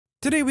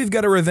Today we've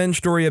got a revenge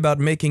story about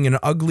making an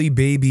ugly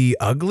baby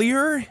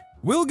uglier?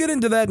 We'll get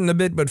into that in a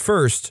bit, but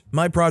first,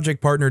 my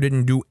project partner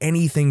didn't do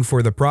anything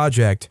for the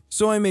project,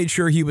 so I made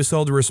sure he was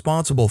held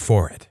responsible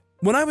for it.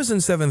 When I was in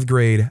 7th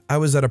grade, I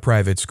was at a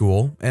private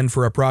school, and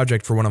for a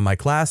project for one of my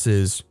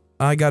classes,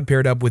 I got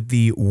paired up with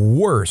the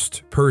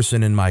worst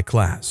person in my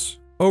class.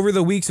 Over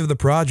the weeks of the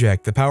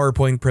project, the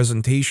PowerPoint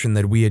presentation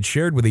that we had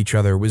shared with each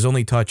other was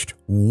only touched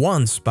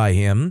once by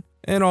him,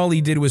 and all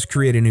he did was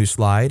create a new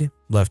slide,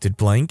 left it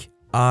blank.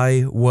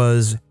 I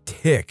was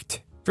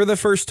ticked. For the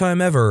first time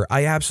ever,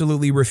 I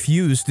absolutely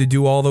refused to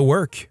do all the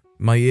work.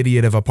 My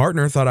idiot of a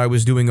partner thought I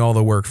was doing all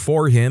the work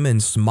for him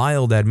and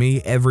smiled at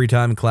me every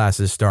time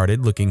classes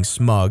started, looking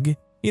smug.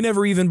 He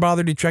never even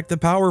bothered to check the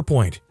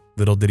PowerPoint.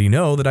 Little did he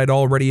know that I'd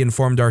already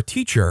informed our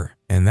teacher,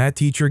 and that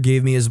teacher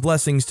gave me his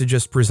blessings to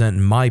just present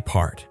my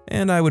part,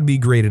 and I would be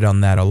graded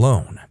on that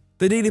alone.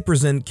 The day to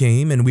present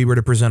came, and we were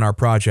to present our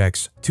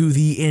projects to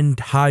the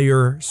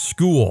entire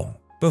school.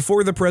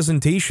 Before the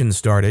presentation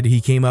started, he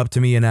came up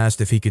to me and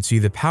asked if he could see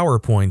the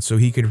PowerPoint so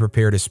he could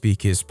prepare to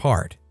speak his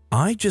part.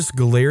 I just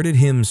glared at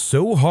him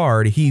so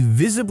hard he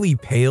visibly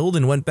paled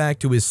and went back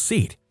to his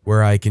seat,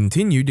 where I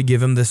continued to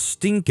give him the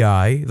stink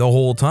eye the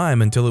whole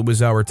time until it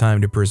was our time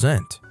to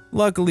present.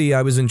 Luckily,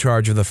 I was in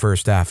charge of the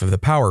first half of the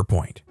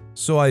PowerPoint,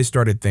 so I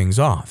started things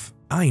off.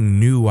 I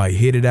knew I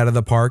hit it out of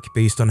the park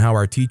based on how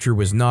our teacher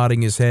was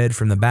nodding his head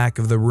from the back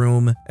of the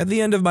room. At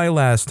the end of my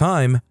last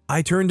time,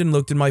 I turned and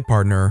looked at my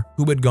partner,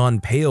 who had gone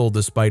pale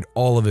despite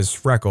all of his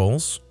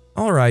freckles.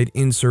 Alright,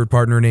 insert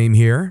partner name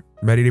here.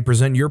 Ready to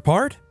present your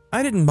part?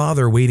 I didn't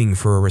bother waiting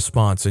for a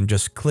response and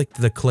just clicked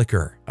the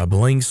clicker. A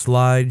blank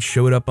slide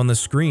showed up on the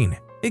screen,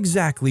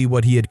 exactly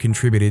what he had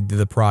contributed to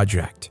the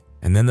project.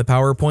 And then the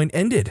PowerPoint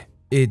ended.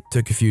 It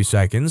took a few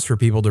seconds for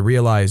people to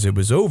realize it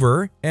was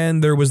over,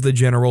 and there was the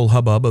general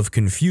hubbub of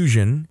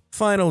confusion.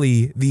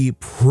 Finally, the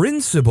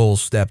principal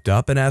stepped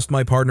up and asked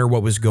my partner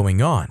what was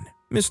going on.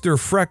 Mr.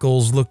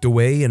 Freckles looked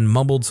away and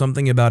mumbled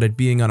something about it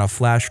being on a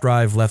flash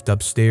drive left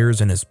upstairs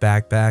in his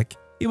backpack.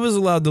 He was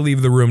allowed to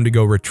leave the room to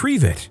go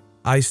retrieve it.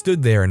 I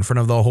stood there in front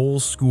of the whole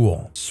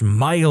school,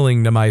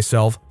 smiling to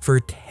myself for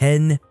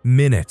 10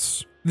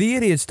 minutes. The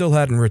idiot still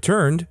hadn't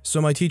returned, so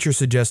my teacher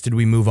suggested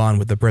we move on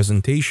with the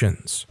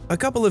presentations. A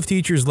couple of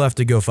teachers left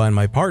to go find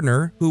my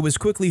partner, who was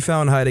quickly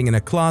found hiding in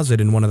a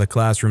closet in one of the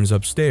classrooms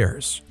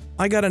upstairs.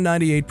 I got a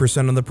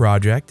 98% on the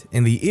project,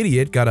 and the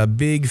idiot got a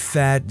big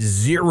fat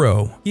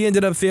 0. He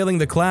ended up failing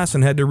the class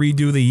and had to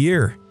redo the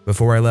year.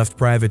 Before I left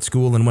private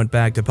school and went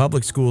back to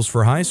public schools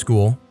for high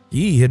school,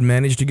 he had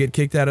managed to get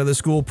kicked out of the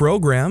school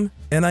program,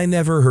 and I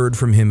never heard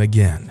from him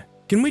again.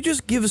 Can we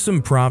just give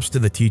some props to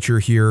the teacher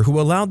here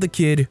who allowed the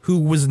kid who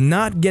was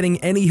not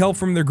getting any help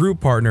from their group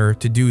partner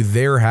to do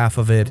their half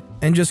of it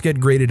and just get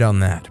graded on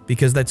that,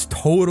 because that's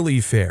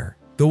totally fair.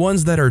 The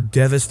ones that are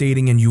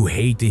devastating and you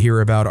hate to hear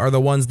about are the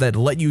ones that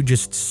let you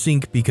just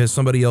sink because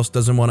somebody else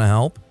doesn't want to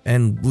help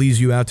and leaves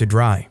you out to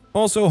dry.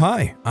 Also,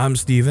 hi, I'm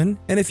Steven,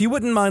 and if you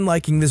wouldn't mind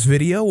liking this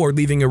video or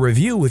leaving a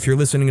review if you're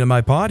listening to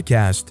my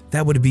podcast,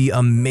 that would be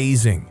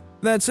amazing.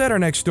 That said, our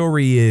next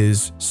story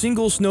is,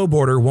 single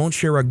snowboarder won't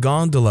share a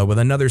gondola with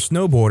another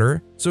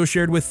snowboarder, so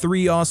shared with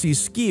 3 Aussie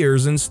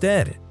skiers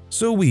instead.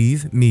 So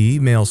we've, me,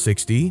 male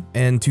 60,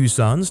 and 2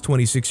 sons,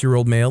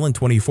 26-year-old male and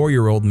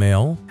 24-year-old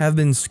male, have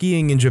been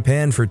skiing in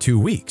Japan for 2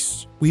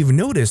 weeks. We've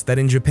noticed that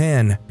in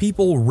Japan,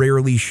 people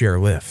rarely share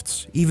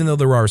lifts, even though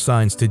there are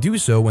signs to do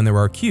so when there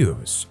are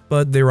queues,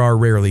 but there are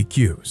rarely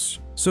queues.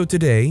 So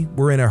today,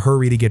 we're in a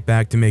hurry to get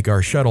back to make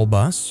our shuttle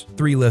bus,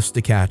 3 lifts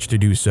to catch to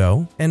do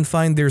so, and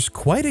find there's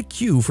quite a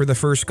queue for the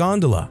first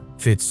gondola.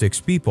 Fits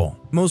 6 people.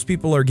 Most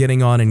people are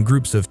getting on in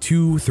groups of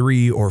 2,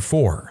 3, or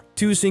 4.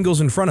 2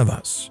 singles in front of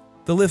us.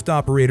 The lift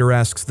operator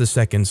asks the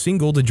second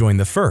single to join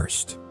the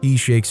first. He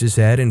shakes his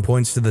head and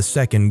points to the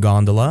second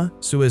gondola,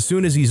 so as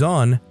soon as he's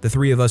on, the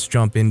 3 of us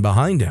jump in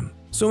behind him.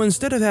 So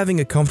instead of having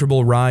a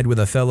comfortable ride with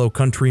a fellow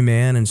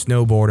countryman and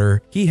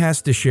snowboarder, he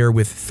has to share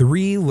with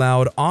 3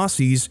 loud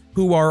Aussies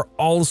who are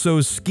also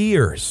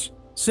skiers.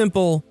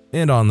 Simple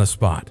and on the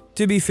spot.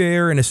 To be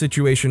fair, in a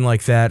situation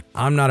like that,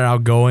 I'm not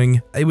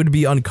outgoing. It would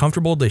be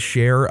uncomfortable to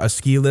share a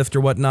ski lift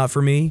or whatnot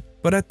for me,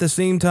 but at the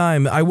same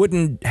time, I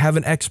wouldn't have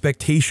an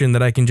expectation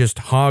that I can just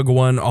hog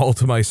one all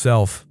to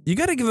myself. You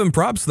gotta give him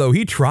props though,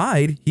 he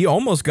tried. He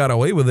almost got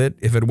away with it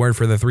if it weren't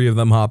for the 3 of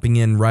them hopping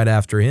in right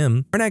after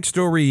him. Our next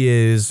story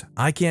is,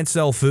 I can't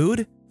sell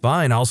food?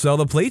 Fine, I'll sell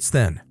the plates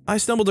then. I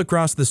stumbled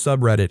across the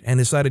subreddit and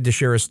decided to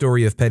share a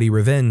story of petty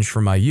revenge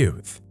from my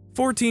youth.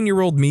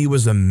 14-year-old me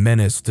was a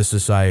menace to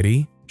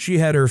society. She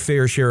had her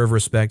fair share of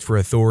respect for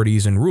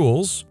authorities and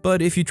rules,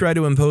 but if you try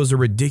to impose a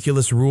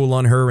ridiculous rule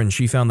on her and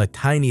she found the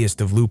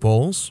tiniest of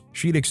loopholes,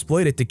 she'd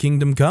exploit it to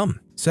kingdom come.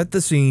 Set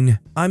the scene,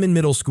 I'm in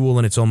middle school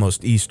and it's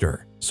almost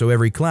Easter, so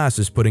every class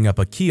is putting up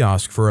a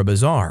kiosk for a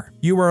bazaar.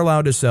 You are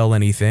allowed to sell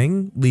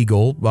anything,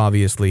 legal,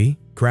 obviously,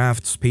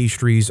 crafts,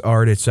 pastries,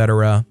 art,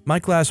 etc. My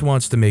class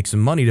wants to make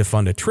some money to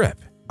fund a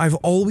trip. I've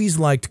always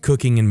liked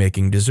cooking and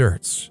making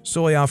desserts,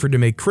 so I offered to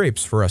make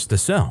crepes for us to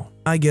sell.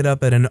 I get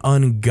up at an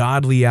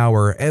ungodly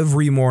hour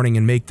every morning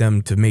and make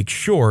them to make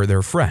sure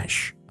they're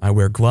fresh. I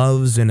wear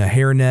gloves and a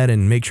hairnet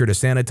and make sure to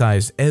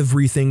sanitize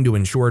everything to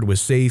ensure it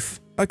was safe.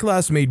 A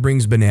classmate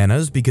brings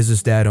bananas because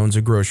his dad owns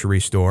a grocery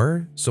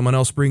store. Someone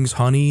else brings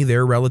honey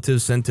their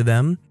relatives sent to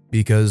them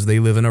because they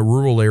live in a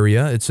rural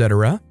area,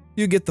 etc.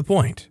 You get the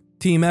point.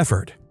 Team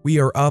effort. We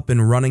are up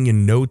and running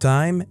in no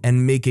time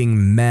and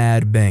making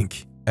mad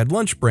bank. At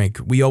lunch break,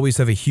 we always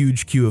have a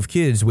huge queue of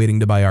kids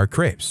waiting to buy our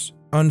crepes.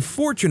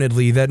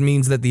 Unfortunately, that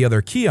means that the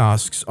other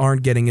kiosks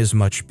aren't getting as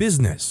much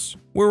business.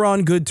 We're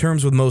on good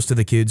terms with most of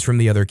the kids from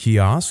the other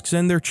kiosks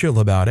and they're chill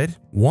about it.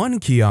 One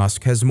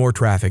kiosk has more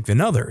traffic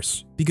than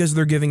others because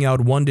they're giving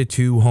out 1 to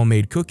 2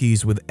 homemade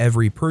cookies with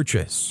every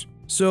purchase.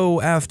 So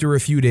after a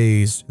few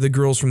days, the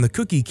girls from the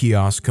cookie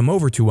kiosk come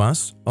over to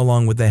us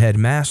along with the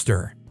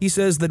headmaster. He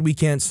says that we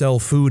can't sell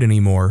food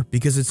anymore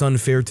because it's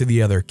unfair to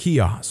the other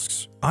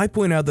kiosks. I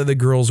point out that the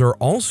girls are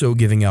also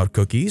giving out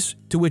cookies,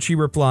 to which he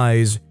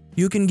replies,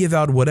 "You can give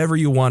out whatever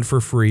you want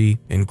for free,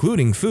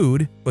 including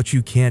food, but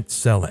you can't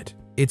sell it.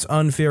 It's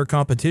unfair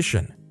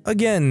competition."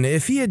 Again,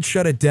 if he had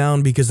shut it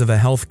down because of a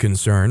health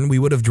concern, we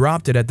would have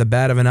dropped it at the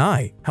bat of an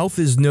eye. Health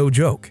is no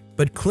joke.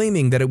 But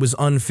claiming that it was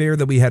unfair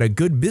that we had a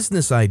good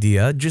business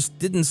idea just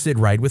didn't sit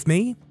right with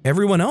me.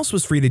 Everyone else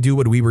was free to do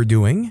what we were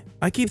doing.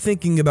 I keep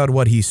thinking about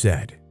what he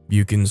said.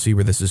 You can see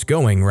where this is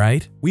going,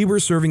 right? We were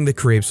serving the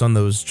crepes on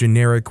those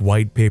generic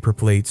white paper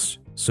plates.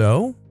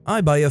 So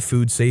I buy a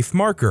food-safe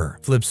marker,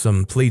 flip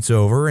some plates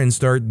over, and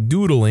start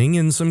doodling,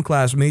 and some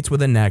classmates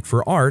with a knack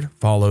for art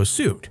follow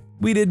suit.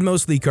 We did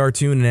mostly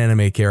cartoon and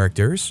anime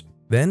characters.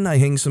 Then I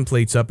hang some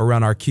plates up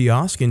around our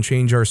kiosk and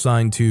change our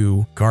sign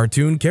to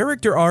cartoon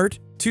character art,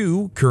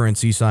 2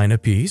 currency sign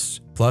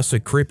apiece, plus a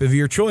crepe of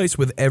your choice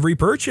with every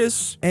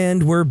purchase.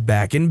 And we're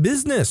back in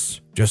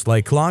business. Just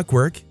like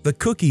clockwork, the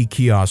cookie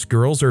kiosk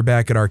girls are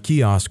back at our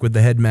kiosk with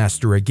the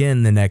headmaster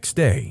again the next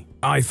day.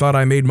 "I thought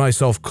I made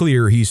myself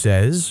clear," he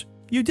says.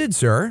 "You did,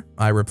 sir,"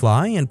 I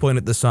reply and point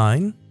at the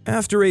sign.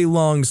 After a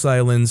long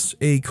silence,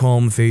 a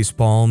calm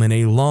facepalm, and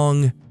a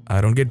long, "I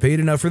don't get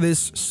paid enough for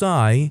this"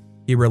 sigh,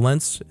 he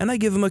relents and I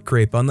give him a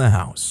crepe on the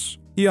house.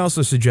 He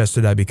also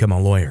suggested I become a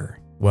lawyer.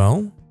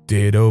 Well,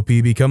 did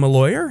OP become a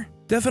lawyer?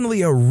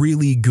 Definitely a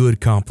really good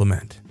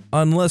compliment.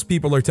 Unless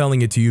people are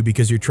telling it to you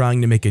because you're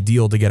trying to make a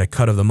deal to get a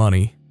cut of the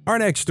money. Our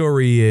next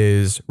story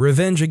is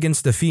revenge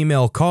against a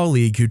female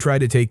colleague who tried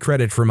to take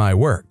credit for my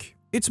work.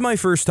 It's my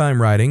first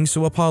time writing,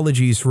 so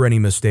apologies for any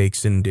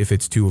mistakes and if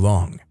it's too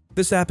long.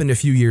 This happened a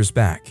few years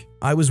back.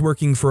 I was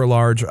working for a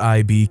large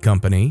IB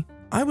company.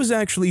 I was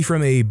actually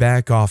from a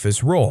back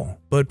office role,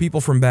 but people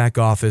from back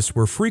office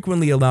were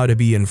frequently allowed to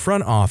be in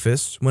front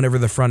office whenever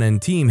the front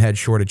end team had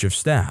shortage of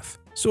staff.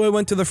 So I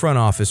went to the front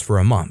office for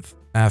a month.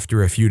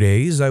 After a few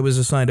days, I was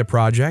assigned a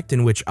project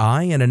in which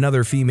I and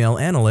another female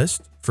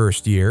analyst,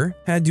 first year,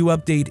 had to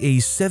update a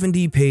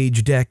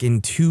 70-page deck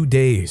in 2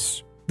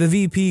 days. The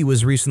VP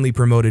was recently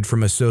promoted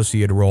from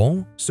associate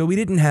role, so we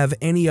didn't have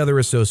any other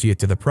associate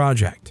to the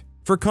project.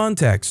 For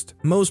context,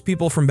 most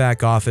people from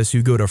back office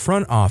who go to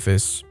front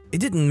office, it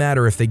didn't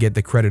matter if they get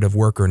the credit of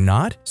work or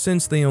not,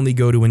 since they only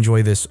go to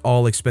enjoy this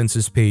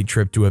all-expenses-paid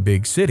trip to a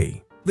big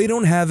city. They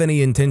don't have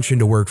any intention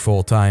to work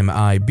full-time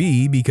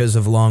IB because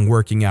of long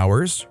working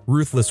hours,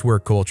 ruthless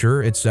work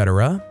culture,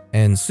 etc.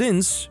 And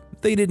since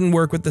they didn't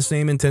work with the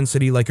same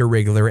intensity like a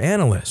regular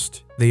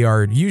analyst, they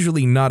are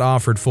usually not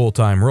offered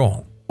full-time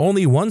role.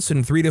 Only once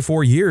in 3 to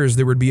 4 years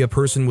there would be a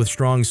person with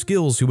strong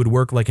skills who would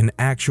work like an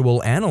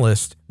actual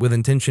analyst with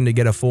intention to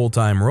get a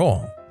full-time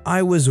role.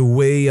 I was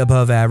way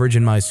above average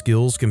in my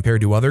skills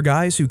compared to other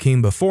guys who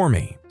came before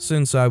me.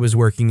 Since I was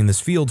working in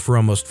this field for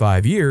almost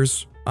 5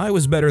 years, I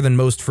was better than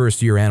most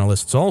first-year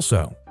analysts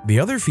also. The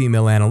other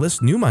female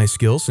analyst knew my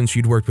skills since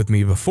she'd worked with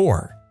me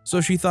before,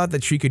 so she thought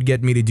that she could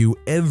get me to do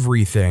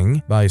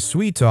everything by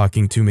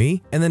sweet-talking to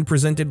me and then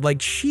presented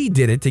like she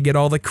did it to get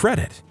all the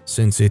credit,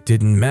 since it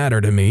didn't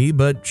matter to me,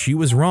 but she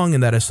was wrong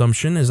in that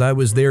assumption as I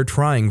was there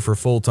trying for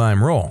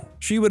full-time role.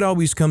 She would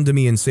always come to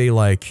me and say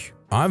like,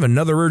 "I have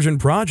another urgent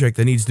project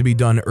that needs to be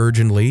done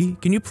urgently.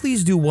 Can you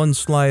please do 1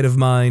 slide of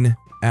mine?"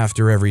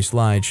 After every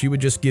slide, she would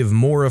just give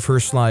more of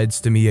her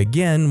slides to me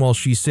again while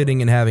she's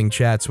sitting and having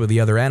chats with the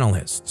other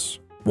analysts.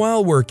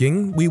 While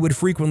working, we would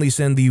frequently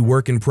send the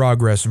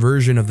work-in-progress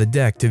version of the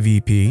deck to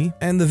VP,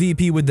 and the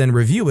VP would then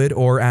review it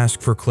or ask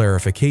for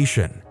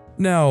clarification.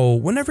 Now,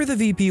 whenever the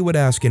VP would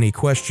ask any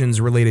questions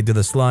related to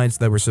the slides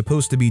that were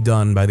supposed to be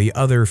done by the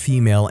other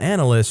female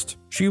analyst,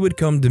 she would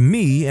come to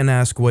me and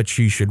ask what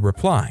she should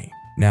reply.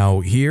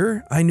 Now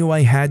here, I knew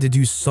I had to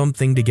do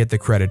something to get the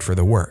credit for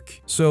the work,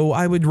 so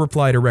I would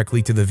reply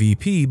directly to the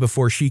VP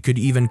before she could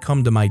even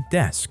come to my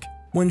desk.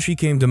 When she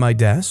came to my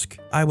desk,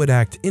 I would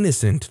act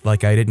innocent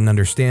like I didn't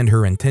understand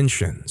her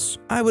intentions.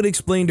 I would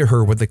explain to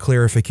her what the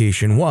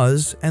clarification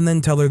was and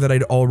then tell her that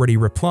I'd already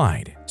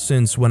replied,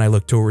 since when I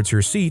looked towards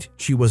her seat,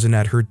 she wasn't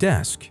at her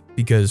desk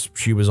because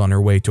she was on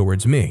her way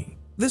towards me.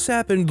 This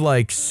happened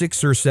like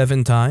 6 or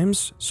 7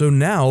 times, so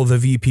now the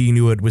VP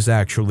knew it was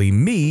actually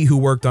me who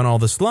worked on all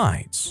the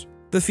slides.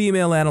 The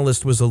female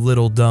analyst was a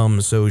little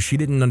dumb, so she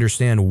didn't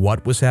understand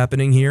what was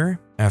happening here.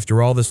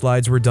 After all the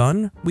slides were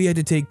done, we had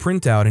to take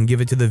printout and give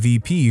it to the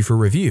VP for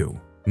review.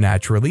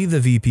 Naturally,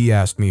 the VP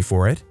asked me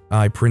for it.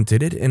 I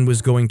printed it and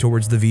was going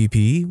towards the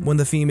VP when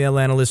the female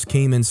analyst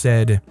came and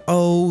said,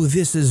 "Oh,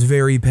 this is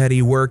very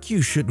petty work,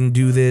 you shouldn't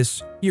do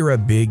this. You're a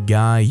big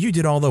guy, you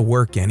did all the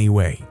work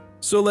anyway.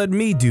 So let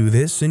me do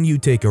this and you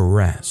take a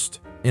rest."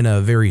 In a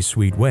very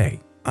sweet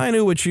way. I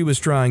knew what she was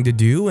trying to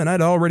do and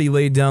I'd already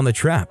laid down the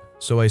trap,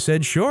 so I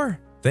said sure,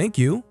 thank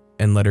you,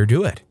 and let her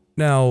do it.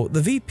 Now,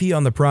 the VP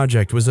on the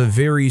project was a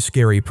very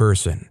scary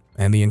person,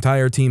 and the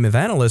entire team of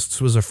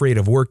analysts was afraid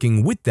of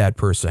working with that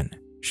person.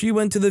 She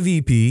went to the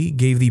VP,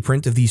 gave the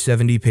print of the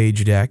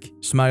 70-page deck,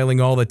 smiling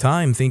all the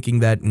time thinking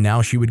that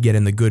now she would get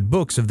in the good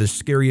books of the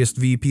scariest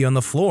VP on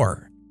the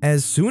floor.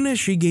 As soon as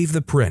she gave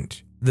the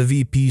print, the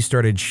VP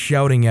started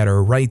shouting at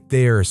her right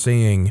there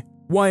saying,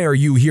 "Why are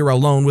you here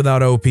alone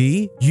without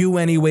OP? You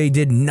anyway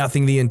did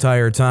nothing the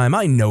entire time,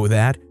 I know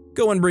that.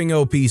 Go and bring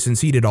OP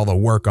since he did all the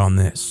work on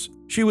this."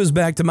 She was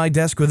back to my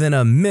desk within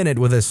a minute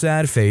with a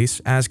sad face,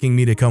 asking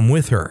me to come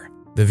with her.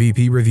 The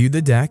VP reviewed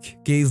the deck,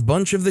 gave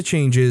bunch of the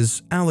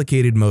changes,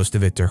 allocated most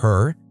of it to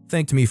her,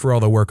 thanked me for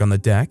all the work on the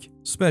deck,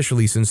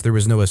 especially since there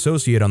was no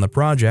associate on the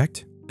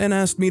project, and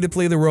asked me to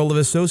play the role of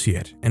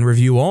associate and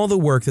review all the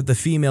work that the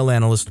female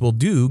analyst will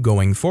do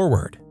going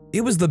forward.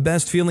 It was the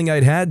best feeling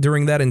I'd had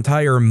during that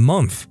entire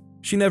month.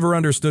 She never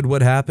understood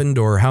what happened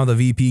or how the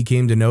VP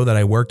came to know that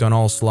I worked on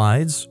all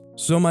slides,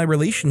 so my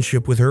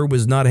relationship with her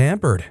was not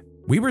hampered.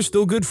 We were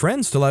still good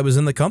friends till I was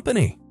in the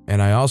company,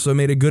 and I also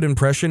made a good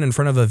impression in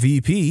front of a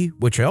VP,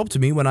 which helped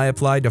me when I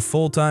applied to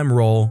full-time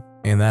role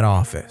in that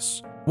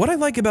office. What I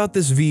like about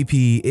this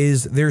VP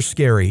is they're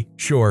scary.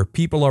 Sure,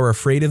 people are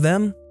afraid of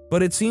them,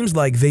 but it seems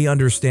like they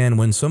understand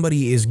when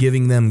somebody is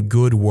giving them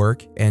good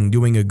work and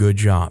doing a good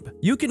job.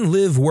 You can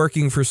live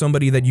working for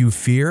somebody that you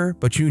fear,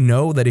 but you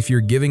know that if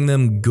you're giving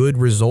them good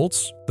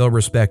results, they'll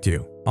respect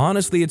you.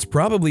 Honestly, it's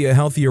probably a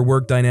healthier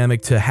work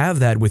dynamic to have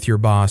that with your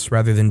boss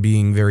rather than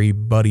being very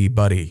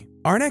buddy-buddy.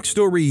 Our next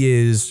story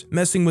is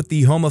messing with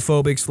the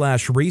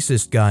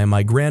homophobic/racist guy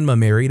my grandma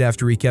married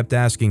after he kept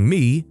asking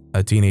me,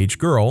 a teenage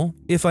girl,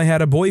 if I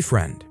had a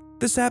boyfriend.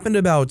 This happened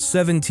about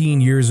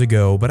 17 years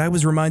ago, but I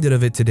was reminded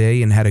of it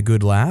today and had a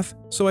good laugh,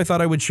 so I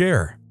thought I would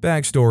share.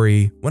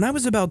 Backstory: when I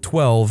was about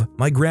 12,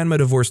 my grandma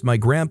divorced my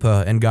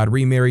grandpa and got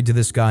remarried to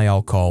this guy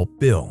I'll call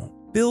Bill.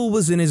 Bill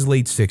was in his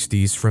late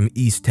 60s from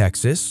East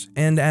Texas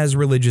and as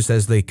religious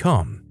as they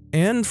come.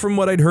 And from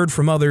what I'd heard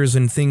from others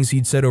and things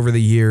he'd said over the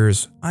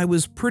years, I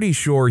was pretty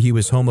sure he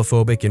was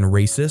homophobic and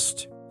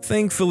racist.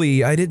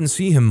 Thankfully, I didn't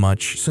see him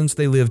much since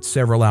they lived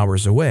several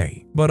hours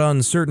away. But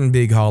on certain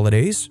big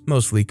holidays,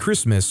 mostly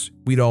Christmas,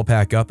 we'd all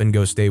pack up and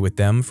go stay with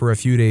them for a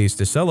few days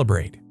to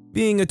celebrate.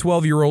 Being a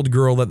 12-year-old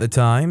girl at the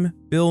time,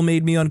 Bill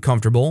made me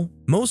uncomfortable,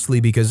 mostly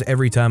because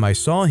every time I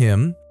saw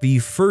him, the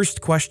first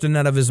question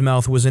out of his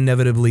mouth was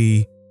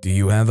inevitably, "Do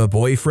you have a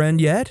boyfriend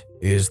yet?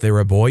 Is there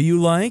a boy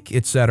you like?"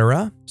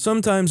 etc.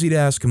 Sometimes he'd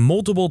ask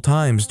multiple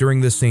times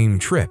during the same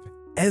trip.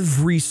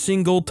 Every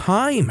single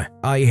time!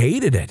 I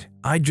hated it.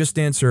 I'd just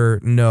answer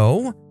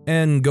no,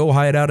 and go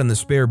hide out in the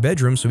spare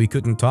bedroom so he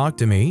couldn't talk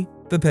to me.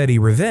 The petty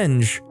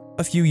revenge.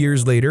 A few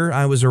years later,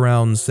 I was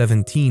around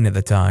 17 at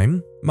the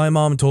time. My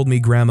mom told me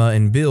Grandma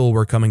and Bill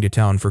were coming to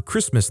town for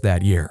Christmas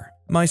that year.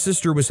 My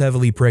sister was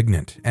heavily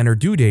pregnant, and her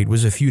due date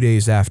was a few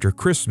days after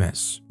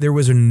Christmas. There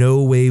was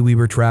no way we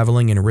were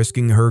traveling and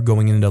risking her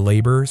going into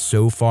labor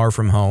so far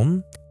from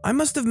home. I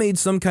must have made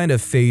some kind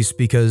of face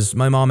because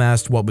my mom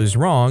asked what was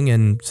wrong,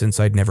 and since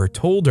I'd never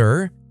told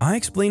her, I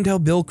explained how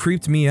Bill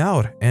creeped me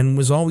out and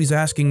was always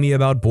asking me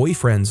about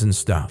boyfriends and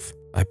stuff.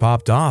 I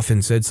popped off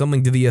and said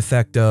something to the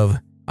effect of,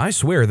 "I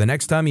swear the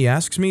next time he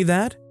asks me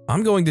that,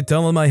 I'm going to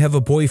tell him I have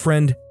a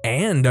boyfriend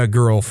and a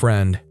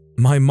girlfriend."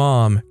 My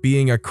mom,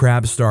 being a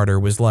crab starter,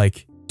 was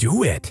like,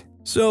 "Do it."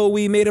 So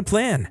we made a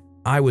plan.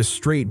 I was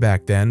straight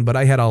back then, but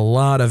I had a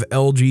lot of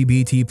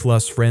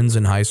LGBT+ friends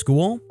in high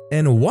school,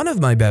 and one of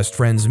my best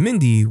friends,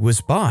 Mindy,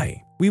 was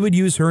bi. We would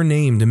use her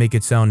name to make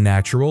it sound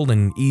natural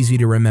and easy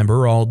to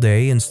remember all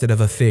day instead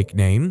of a fake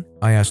name.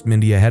 I asked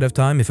Mindy ahead of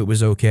time if it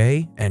was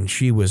okay, and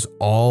she was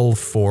all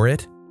for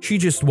it. She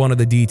just wanted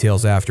the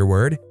details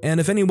afterward, and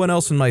if anyone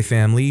else in my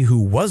family who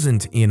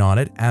wasn't in on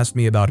it asked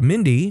me about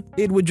Mindy,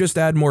 it would just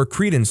add more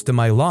credence to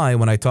my lie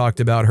when I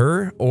talked about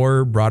her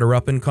or brought her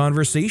up in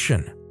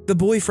conversation. The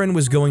boyfriend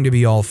was going to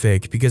be all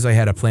fake because I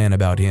had a plan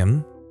about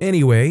him.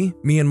 Anyway,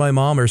 me and my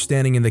mom are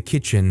standing in the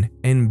kitchen,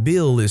 and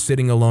Bill is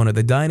sitting alone at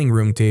the dining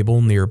room table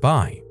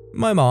nearby.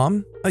 My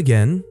mom,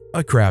 again,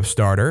 a crap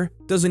starter,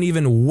 doesn't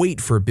even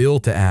wait for Bill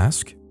to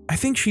ask. I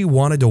think she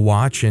wanted to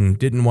watch and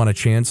didn't want a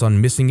chance on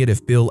missing it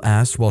if Bill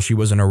asked while she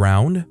wasn't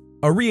around.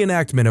 A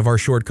reenactment of our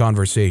short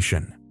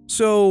conversation.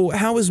 "So,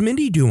 how is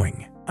Mindy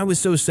doing? I was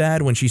so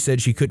sad when she said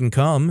she couldn't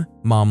come."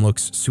 Mom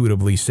looks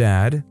suitably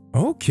sad.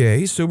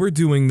 "Okay, so we're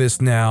doing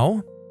this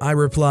now." I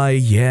reply,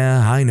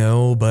 "Yeah, I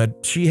know,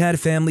 but she had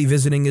family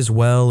visiting as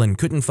well and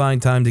couldn't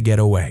find time to get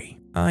away."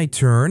 I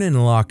turn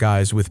and lock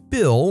eyes with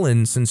Bill,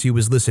 and since he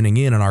was listening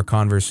in on our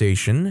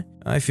conversation,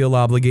 I feel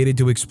obligated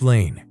to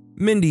explain.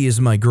 Mindy is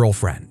my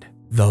girlfriend.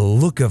 The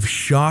look of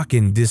shock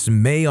and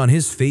dismay on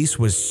his face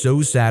was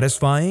so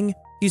satisfying.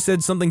 He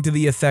said something to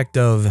the effect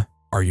of,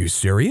 "Are you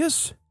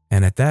serious?"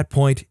 And at that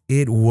point,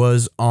 it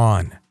was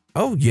on.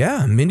 "Oh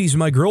yeah, Mindy's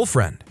my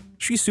girlfriend.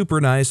 She's super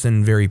nice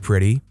and very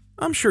pretty.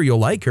 I'm sure you'll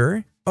like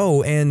her.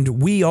 Oh,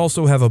 and we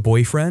also have a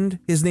boyfriend.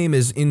 His name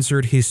is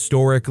insert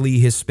historically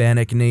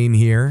Hispanic name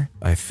here.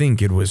 I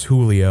think it was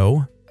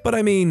Julio. But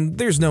I mean,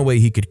 there's no way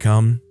he could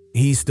come.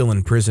 He's still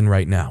in prison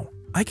right now."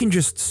 I can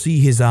just see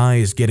his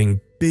eyes getting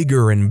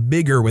bigger and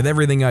bigger with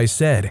everything I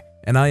said,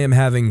 and I am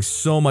having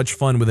so much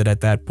fun with it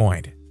at that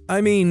point.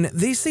 I mean,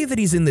 they say that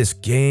he's in this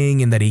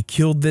gang and that he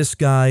killed this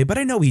guy, but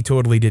I know he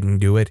totally didn't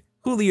do it.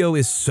 Julio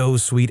is so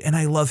sweet and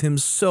I love him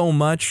so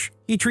much.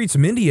 He treats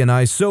Mindy and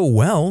I so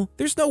well.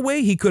 There's no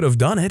way he could have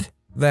done it.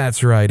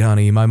 "That's right,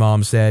 honey," my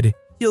mom said.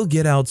 "He'll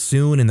get out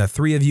soon and the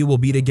three of you will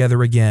be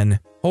together again.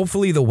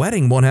 Hopefully the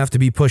wedding won't have to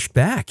be pushed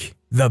back."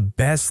 The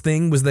best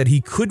thing was that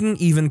he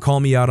couldn't even call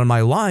me out on my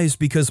lies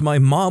because my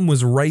mom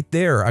was right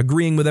there,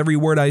 agreeing with every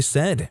word I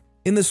said.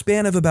 In the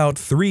span of about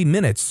 3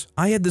 minutes,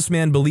 I had this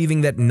man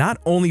believing that not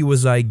only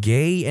was I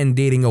gay and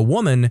dating a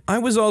woman, I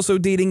was also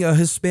dating a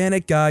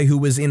Hispanic guy who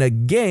was in a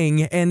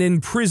gang and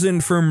in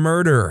prison for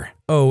murder.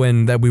 Oh,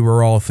 and that we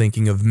were all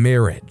thinking of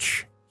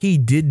marriage. He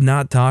did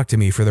not talk to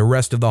me for the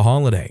rest of the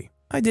holiday.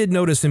 I did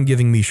notice him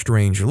giving me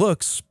strange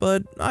looks,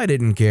 but I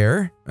didn't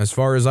care. As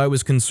far as I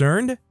was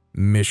concerned,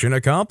 mission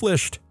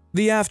accomplished.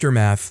 The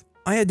aftermath.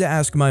 I had to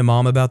ask my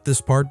mom about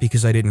this part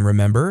because I didn't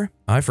remember.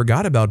 I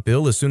forgot about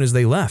Bill as soon as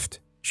they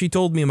left. She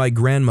told me my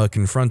grandma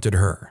confronted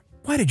her.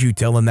 "Why did you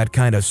tell him that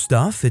kind of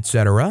stuff,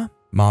 etc.?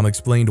 Mom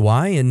explained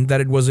why and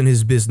that it wasn't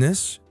his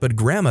business, but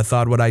Grandma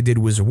thought what I did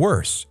was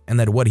worse and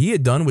that what he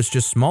had done was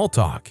just small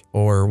talk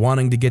or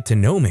wanting to get to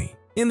know me.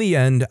 In the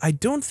end, I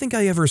don't think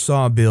I ever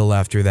saw Bill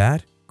after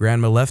that.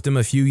 Grandma left him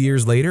a few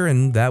years later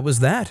and that was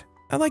that.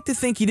 I like to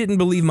think he didn't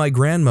believe my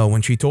grandma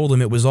when she told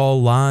him it was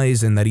all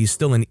lies and that he's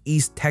still in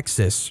East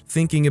Texas,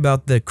 thinking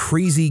about the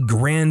crazy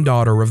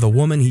granddaughter of the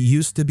woman he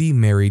used to be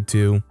married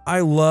to.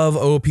 I love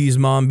OP's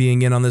mom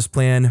being in on this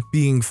plan,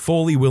 being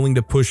fully willing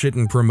to push it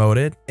and promote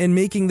it, and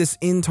making this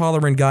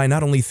intolerant guy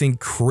not only think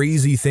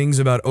crazy things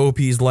about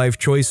OP's life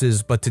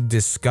choices, but to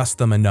discuss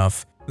them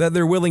enough that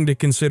they're willing to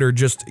consider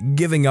just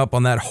giving up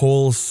on that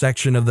whole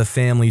section of the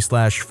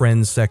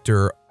family/friends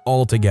sector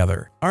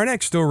altogether. Our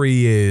next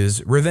story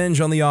is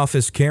Revenge on the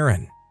Office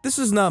Karen. This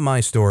is not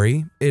my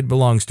story, it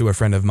belongs to a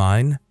friend of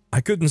mine.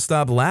 I couldn't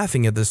stop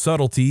laughing at the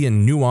subtlety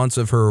and nuance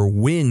of her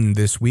win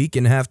this week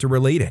and have to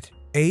relate it.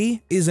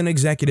 A is an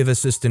executive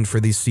assistant for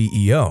the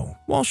CEO.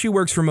 While she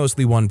works for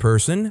mostly one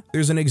person,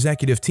 there's an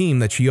executive team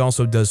that she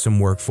also does some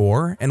work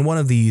for, and one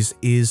of these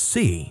is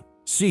C.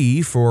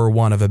 C, for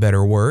want of a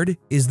better word,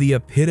 is the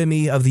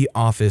epitome of the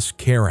office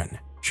Karen.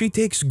 She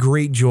takes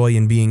great joy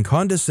in being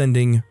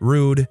condescending,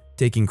 rude,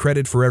 taking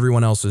credit for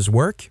everyone else's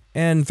work,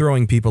 and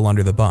throwing people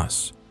under the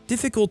bus.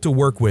 Difficult to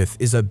work with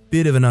is a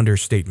bit of an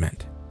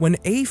understatement. When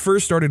A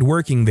first started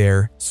working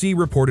there, C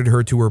reported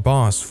her to her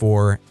boss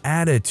for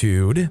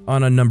attitude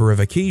on a number of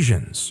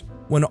occasions,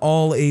 when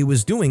all A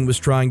was doing was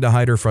trying to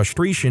hide her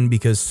frustration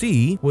because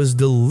C was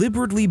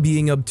deliberately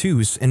being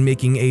obtuse and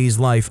making A's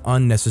life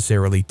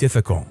unnecessarily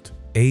difficult.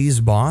 A's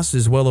boss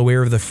is well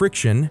aware of the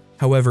friction,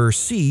 however,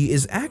 C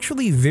is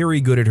actually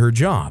very good at her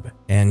job,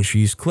 and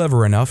she's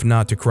clever enough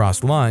not to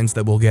cross lines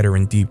that will get her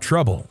in deep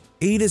trouble.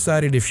 A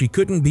decided if she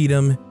couldn't beat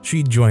him,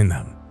 she'd join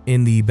them,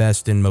 in the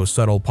best and most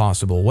subtle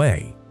possible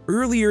way.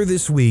 Earlier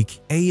this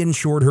week, A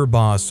ensured her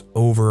boss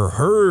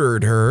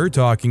overheard her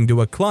talking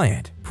to a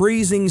client,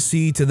 praising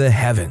C to the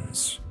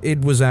heavens.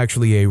 It was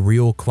actually a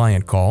real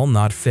client call,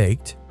 not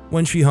faked.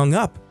 When she hung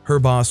up, her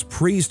boss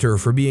praised her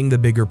for being the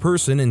bigger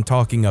person and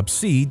talking up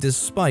C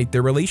despite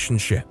their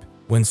relationship.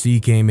 When C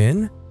came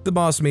in, the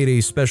boss made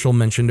a special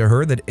mention to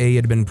her that A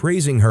had been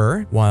praising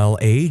her, while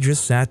A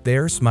just sat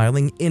there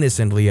smiling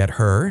innocently at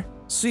her.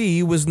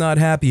 C was not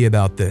happy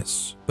about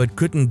this, but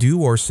couldn't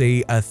do or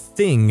say a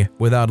thing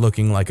without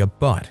looking like a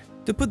butt.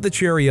 To put the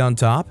cherry on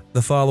top,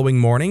 the following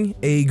morning,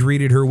 A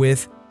greeted her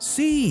with,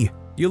 "C,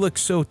 you look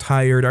so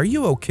tired, are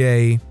you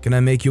okay? Can I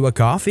make you a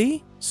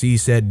coffee?" C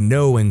said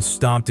no and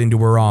stomped into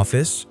her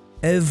office.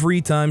 Every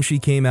time she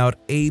came out,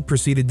 A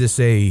proceeded to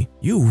say,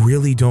 "You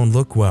really don't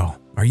look well.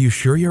 Are you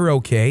sure you're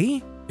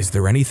okay? Is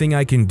there anything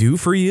I can do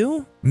for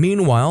you?"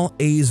 Meanwhile,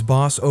 A's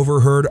boss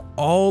overheard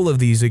all of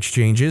these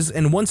exchanges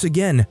and once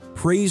again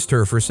praised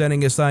her for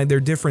setting aside their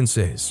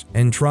differences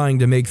and trying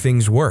to make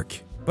things work.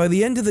 By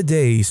the end of the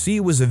day, C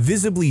was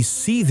visibly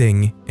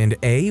seething and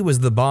A was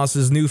the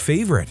boss's new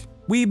favorite.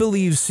 We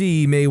believe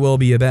C may well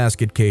be a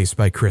basket case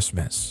by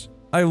Christmas.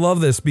 I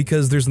love this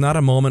because there's not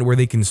a moment where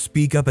they can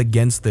speak up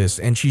against this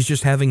and she's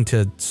just having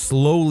to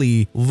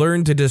slowly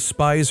learn to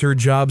despise her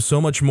job so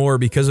much more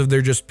because of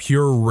their just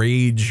pure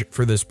rage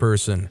for this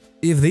person.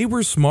 If they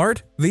were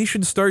smart, they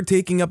should start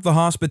taking up the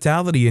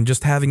hospitality and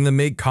just having them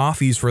make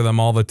coffees for them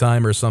all the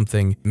time or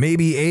something.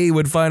 Maybe A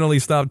would finally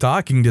stop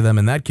talking to them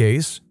in that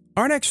case.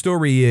 Our next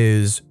story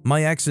is,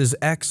 my ex's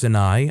ex and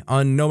I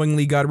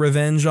unknowingly got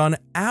revenge on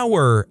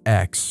our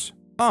ex.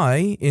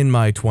 I, in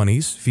my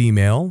 20s,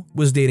 female,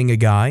 was dating a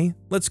guy,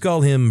 let's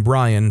call him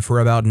Brian, for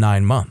about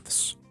 9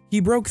 months. He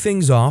broke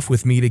things off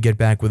with me to get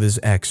back with his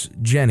ex,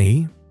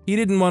 Jenny. He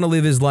didn't want to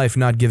live his life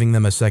not giving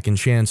them a second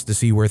chance to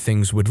see where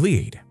things would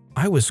lead.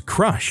 I was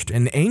crushed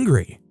and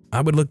angry.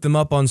 I would look them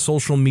up on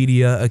social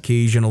media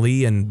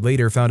occasionally and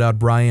later found out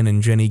Brian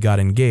and Jenny got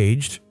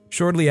engaged.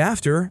 Shortly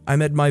after, I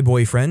met my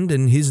boyfriend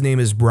and his name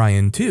is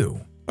Brian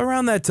too.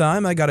 Around that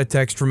time, I got a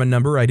text from a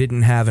number I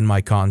didn't have in my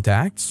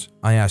contacts.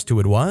 I asked who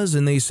it was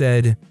and they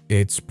said,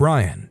 "It's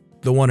Brian,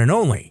 the one and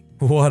only."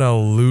 What a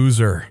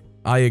loser.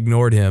 I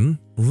ignored him.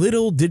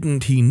 Little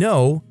didn't he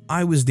know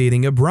I was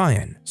dating a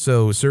Brian,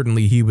 so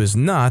certainly he was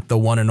not the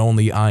one and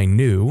only I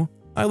knew.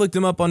 I looked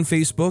him up on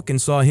Facebook and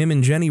saw him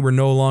and Jenny were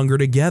no longer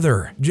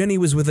together. Jenny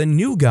was with a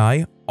new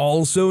guy,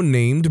 also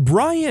named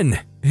Brian.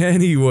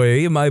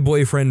 Anyway, my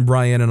boyfriend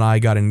Brian and I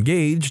got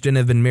engaged and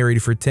have been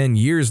married for 10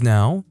 years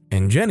now.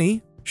 And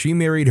Jenny, she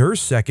married her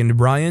second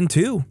Brian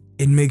too.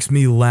 It makes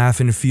me laugh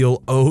and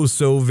feel oh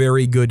so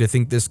very good to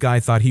think this guy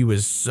thought he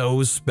was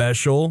so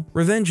special.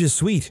 Revenge is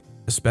sweet,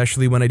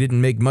 especially when I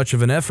didn't make much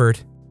of an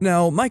effort.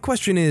 Now, my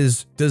question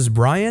is, does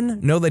Brian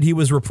know that he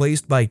was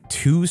replaced by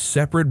 2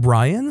 separate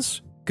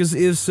Brians? Because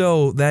if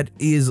so, that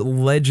is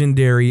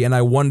legendary and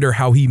I wonder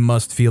how he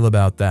must feel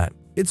about that.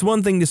 It's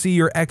one thing to see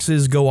your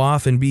exes go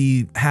off and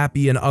be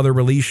happy in other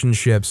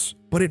relationships,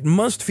 but it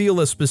must feel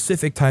a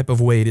specific type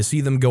of way to see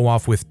them go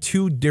off with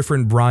 2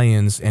 different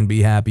Brians and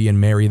be happy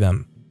and marry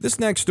them. This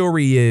next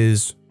story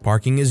is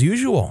parking as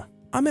usual.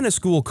 I'm in a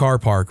school car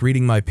park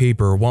reading my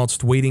paper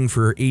whilst waiting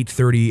for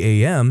 8:30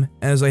 a.m.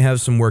 as I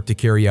have some work to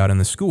carry out in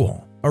the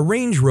school. A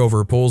Range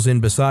Rover pulls in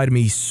beside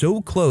me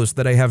so close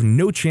that I have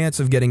no chance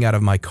of getting out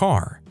of my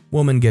car.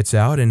 Woman gets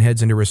out and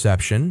heads into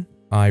reception.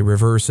 I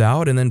reverse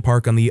out and then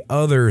park on the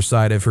other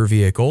side of her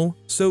vehicle,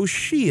 so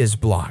she is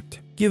blocked.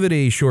 Give it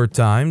a short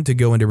time to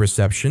go into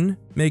reception,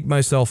 make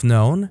myself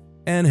known,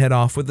 and head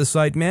off with the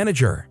site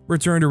manager.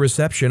 Return to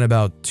reception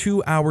about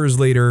 2 hours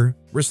later.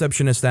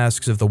 Receptionist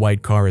asks if the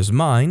white car is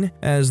mine,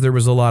 as there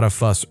was a lot of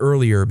fuss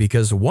earlier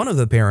because one of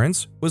the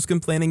parents was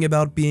complaining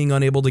about being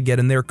unable to get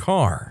in their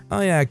car.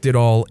 I acted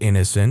all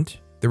innocent.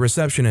 The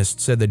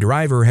receptionist said the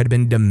driver had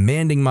been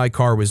demanding my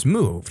car was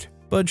moved,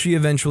 but she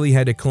eventually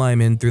had to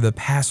climb in through the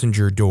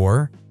passenger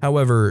door.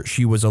 However,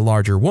 she was a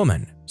larger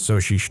woman, so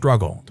she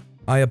struggled.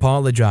 I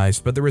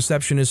apologized, but the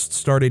receptionist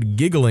started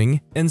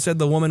giggling and said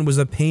the woman was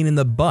a pain in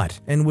the butt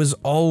and was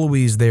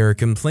always there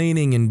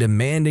complaining and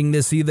demanding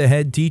to see the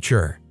head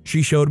teacher.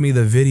 She showed me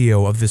the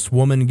video of this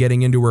woman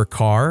getting into her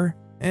car,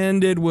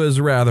 and it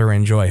was rather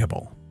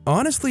enjoyable.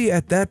 Honestly,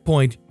 at that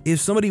point, if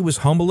somebody was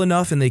humble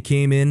enough and they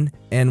came in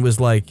and was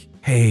like,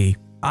 "Hey,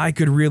 I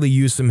could really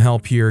use some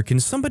help here. Can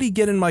somebody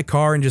get in my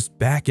car and just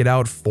back it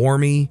out for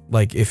me?"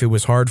 Like if it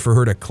was hard for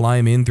her to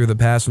climb in through the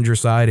passenger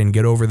side and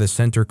get over the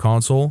center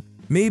console,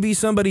 maybe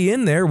somebody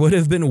in there would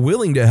have been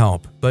willing to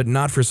help, but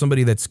not for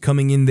somebody that's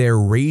coming in there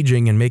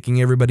raging and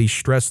making everybody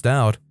stressed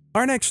out.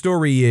 Our next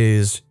story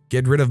is,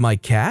 get rid of my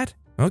cat?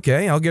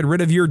 Okay, I'll get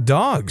rid of your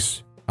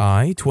dogs.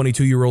 I,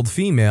 22-year-old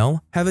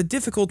female, have a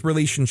difficult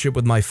relationship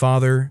with my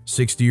father,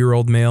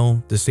 60-year-old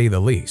male, to say the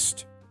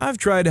least. I've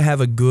tried to have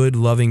a good,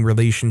 loving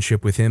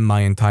relationship with him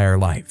my entire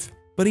life,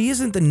 but he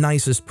isn't the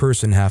nicest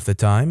person half the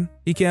time.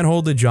 He can't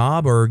hold a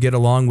job or get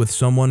along with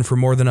someone for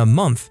more than a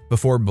month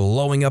before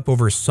blowing up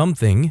over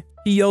something.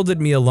 He yelled at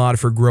me a lot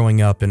for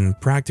growing up and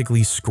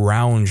practically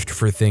scrounged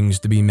for things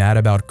to be mad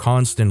about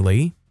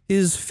constantly.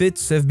 His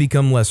fits have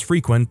become less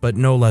frequent but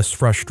no less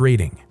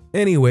frustrating.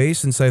 Anyway,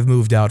 since I've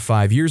moved out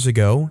 5 years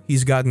ago,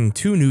 he's gotten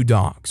 2 new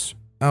dogs.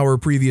 Our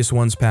previous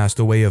ones passed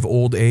away of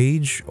old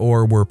age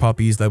or were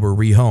puppies that were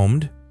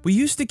rehomed. We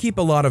used to keep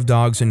a lot of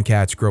dogs and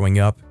cats growing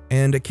up,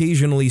 and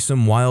occasionally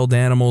some wild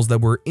animals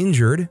that were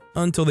injured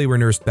until they were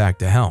nursed back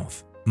to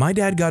health. My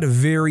dad got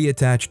very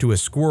attached to a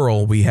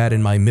squirrel we had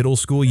in my middle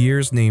school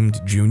years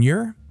named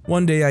Junior.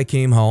 One day I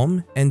came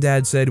home, and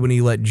Dad said when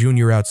he let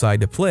Junior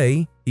outside to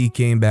play, he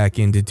came back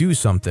in to do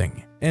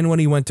something. And when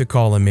he went to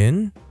call him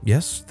in,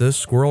 yes, the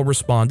squirrel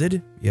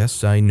responded.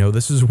 Yes, I know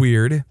this is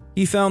weird.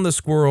 He found the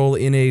squirrel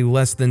in a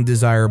less than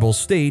desirable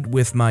state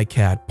with my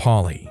cat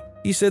Polly.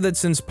 He said that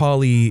since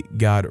Polly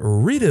got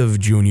rid of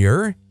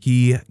Junior,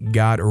 he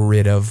got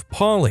rid of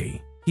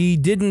Polly. He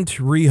didn't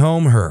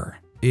rehome her.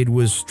 It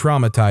was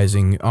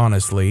traumatizing,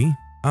 honestly.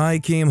 I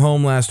came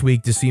home last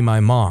week to see my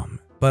mom,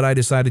 but I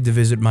decided to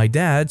visit my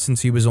dad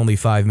since he was only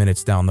 5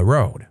 minutes down the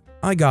road.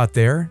 I got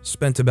there,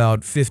 spent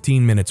about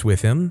 15 minutes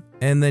with him,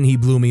 and then he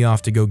blew me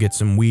off to go get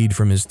some weed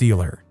from his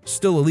dealer.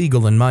 Still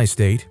illegal in my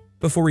state.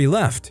 Before he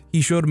left, he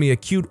showed me a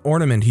cute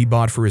ornament he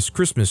bought for his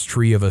Christmas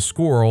tree of a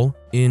squirrel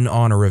in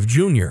honor of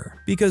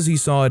Junior, because he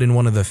saw it in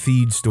one of the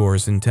feed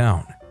stores in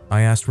town.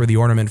 I asked where the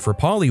ornament for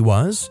Polly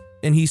was,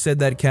 and he said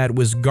that cat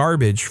was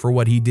garbage for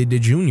what he did to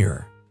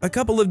Junior. A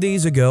couple of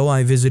days ago,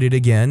 I visited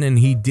again and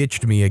he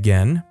ditched me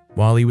again.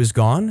 While he was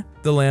gone,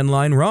 the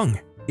landline rung.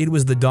 It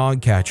was the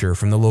dog catcher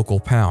from the local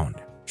pound.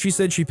 She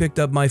said she picked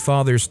up my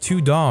father's 2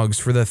 dogs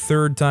for the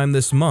 3rd time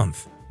this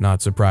month.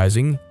 Not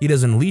surprising, he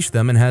doesn't leash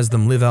them and has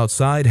them live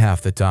outside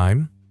half the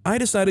time. I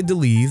decided to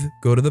leave,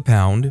 go to the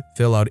pound,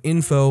 fill out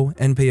info,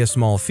 and pay a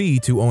small fee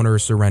to owner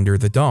surrender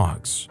the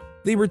dogs.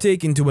 They were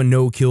taken to a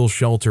no-kill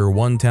shelter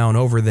 1 town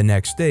over the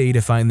next day to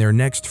find their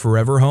next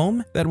forever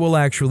home that will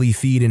actually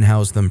feed and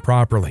house them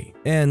properly,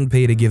 and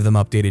pay to give them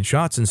updated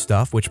shots and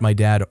stuff, which my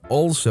dad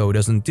also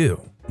doesn't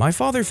do. My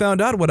father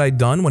found out what I'd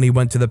done when he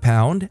went to the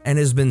pound and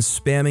has been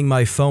spamming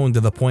my phone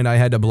to the point I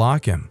had to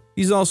block him.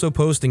 He's also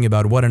posting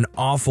about what an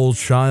awful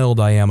child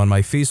I am on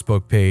my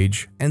Facebook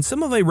page, and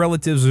some of my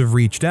relatives have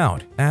reached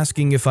out,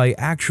 asking if I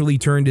actually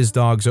turned his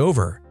dogs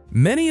over.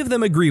 Many of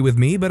them agree with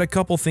me, but a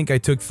couple think I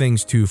took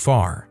things too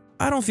far.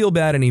 I don't feel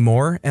bad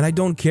anymore, and I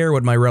don't care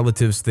what my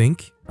relatives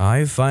think.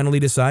 I've finally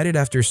decided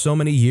after so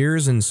many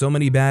years and so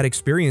many bad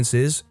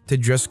experiences to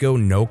just go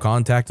no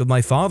contact with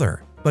my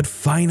father. But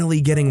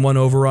finally getting one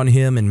over on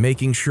him and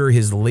making sure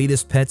his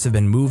latest pets have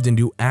been moved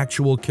into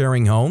actual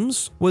caring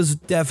homes was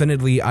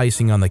definitely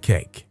icing on the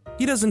cake.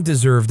 He doesn't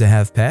deserve to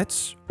have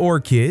pets,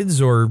 or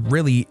kids, or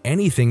really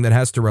anything that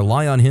has to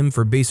rely on him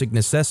for basic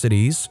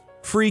necessities.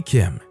 Freak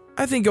him.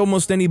 I think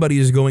almost anybody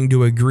is going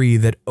to agree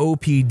that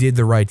OP did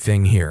the right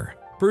thing here.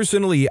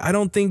 Personally, I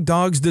don't think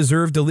dogs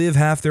deserve to live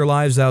half their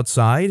lives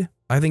outside.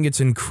 I think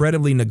it's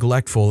incredibly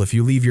neglectful if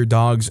you leave your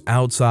dogs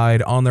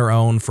outside on their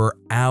own for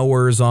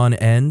hours on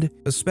end,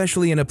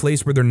 especially in a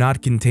place where they're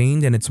not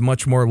contained and it's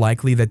much more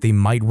likely that they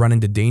might run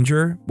into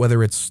danger,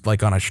 whether it's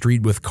like on a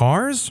street with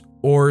cars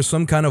or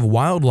some kind of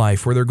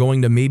wildlife where they're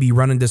going to maybe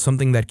run into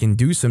something that can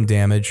do some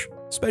damage,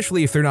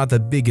 especially if they're not the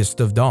biggest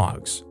of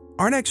dogs.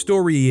 Our next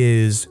story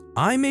is,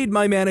 I made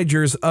my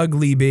manager's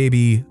ugly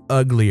baby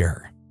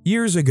uglier.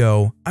 Years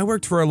ago, I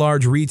worked for a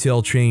large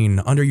retail chain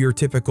under your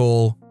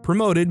typical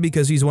promoted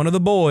because he's one of the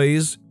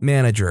boys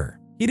manager.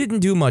 He didn't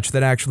do much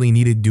that actually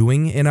needed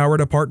doing in our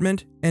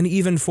department, and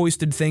even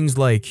foisted things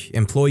like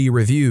employee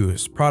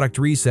reviews, product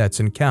resets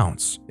and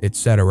counts,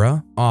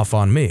 etc. off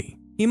on me.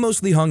 He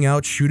mostly hung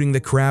out shooting the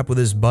crap with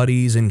his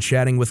buddies and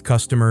chatting with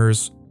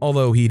customers,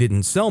 although he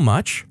didn't sell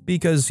much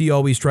because he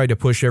always tried to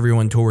push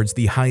everyone towards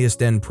the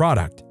highest end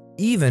product,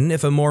 even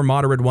if a more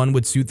moderate one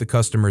would suit the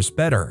customers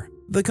better.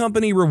 The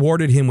company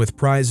rewarded him with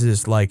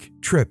prizes like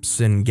trips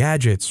and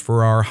gadgets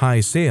for our high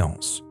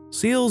sales.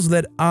 Sales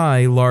that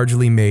I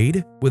largely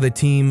made with a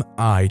team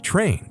I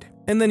trained.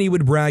 And then he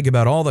would brag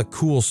about all the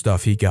cool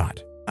stuff he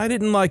got. I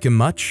didn't like him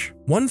much.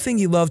 One thing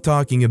he loved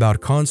talking about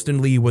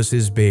constantly was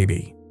his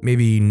baby,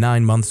 maybe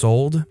 9 months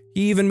old.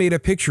 He even made a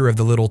picture of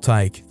the little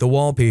tyke, the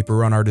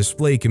wallpaper on our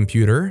display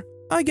computer.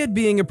 I get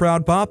being a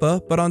proud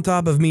papa, but on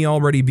top of me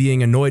already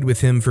being annoyed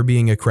with him for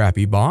being a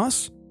crappy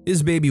boss,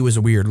 his baby was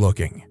weird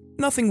looking.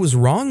 Nothing was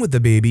wrong with the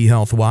baby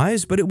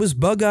health-wise, but it was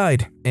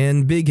bug-eyed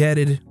and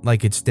big-headed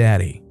like its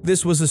daddy.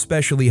 This was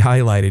especially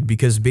highlighted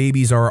because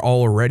babies are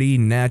already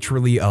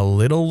naturally a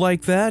little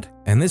like that,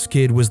 and this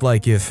kid was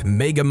like if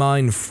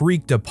Megamind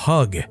freaked a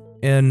pug,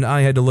 and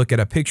I had to look at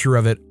a picture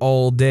of it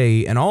all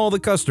day and all the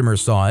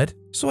customers saw it,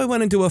 so I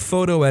went into a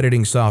photo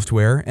editing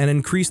software and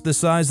increased the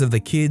size of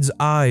the kid's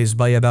eyes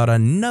by about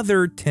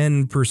another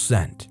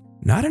 10%.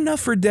 Not enough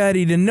for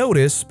daddy to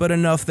notice, but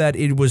enough that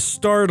it was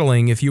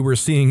startling if you were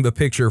seeing the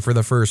picture for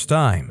the first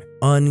time.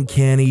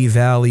 Uncanny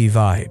Valley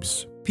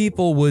vibes.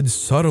 People would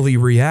subtly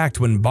react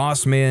when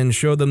Boss Man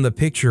showed them the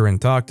picture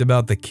and talked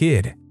about the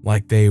kid,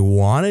 like they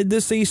wanted to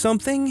say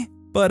something,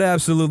 but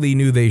absolutely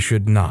knew they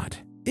should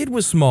not. It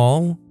was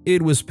small,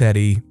 it was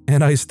petty,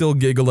 and I still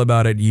giggle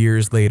about it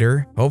years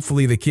later.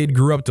 Hopefully the kid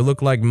grew up to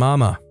look like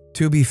mama.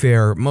 To be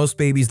fair, most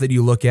babies that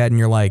you look at and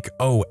you're like,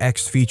 oh,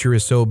 X feature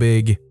is so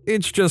big,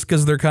 it's just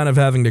because they're kind of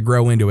having to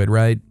grow into it,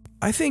 right?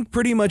 I think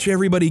pretty much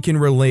everybody can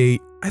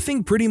relate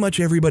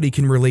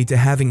to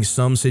having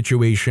some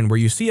situation where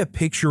you see a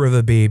picture of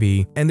a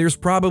baby and there's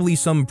probably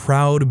some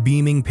proud,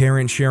 beaming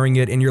parent sharing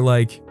it and you're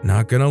like,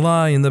 not gonna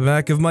lie, in the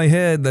back of my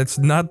head, that's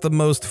not the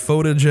most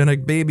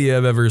photogenic baby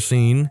I've ever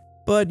seen.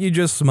 But you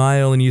just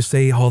smile and you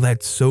say, oh,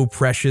 that's so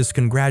precious,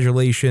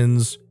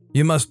 congratulations.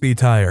 You must be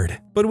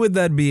tired. But with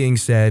that being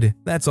said,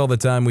 that's all the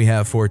time we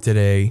have for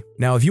today.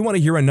 Now, if you want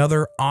to hear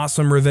another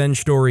awesome revenge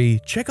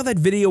story, check out that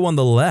video on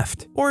the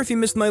left. Or if you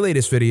missed my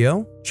latest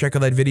video, check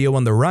out that video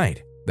on the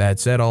right. That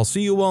said, I'll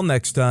see you all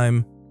next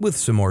time with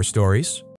some more stories.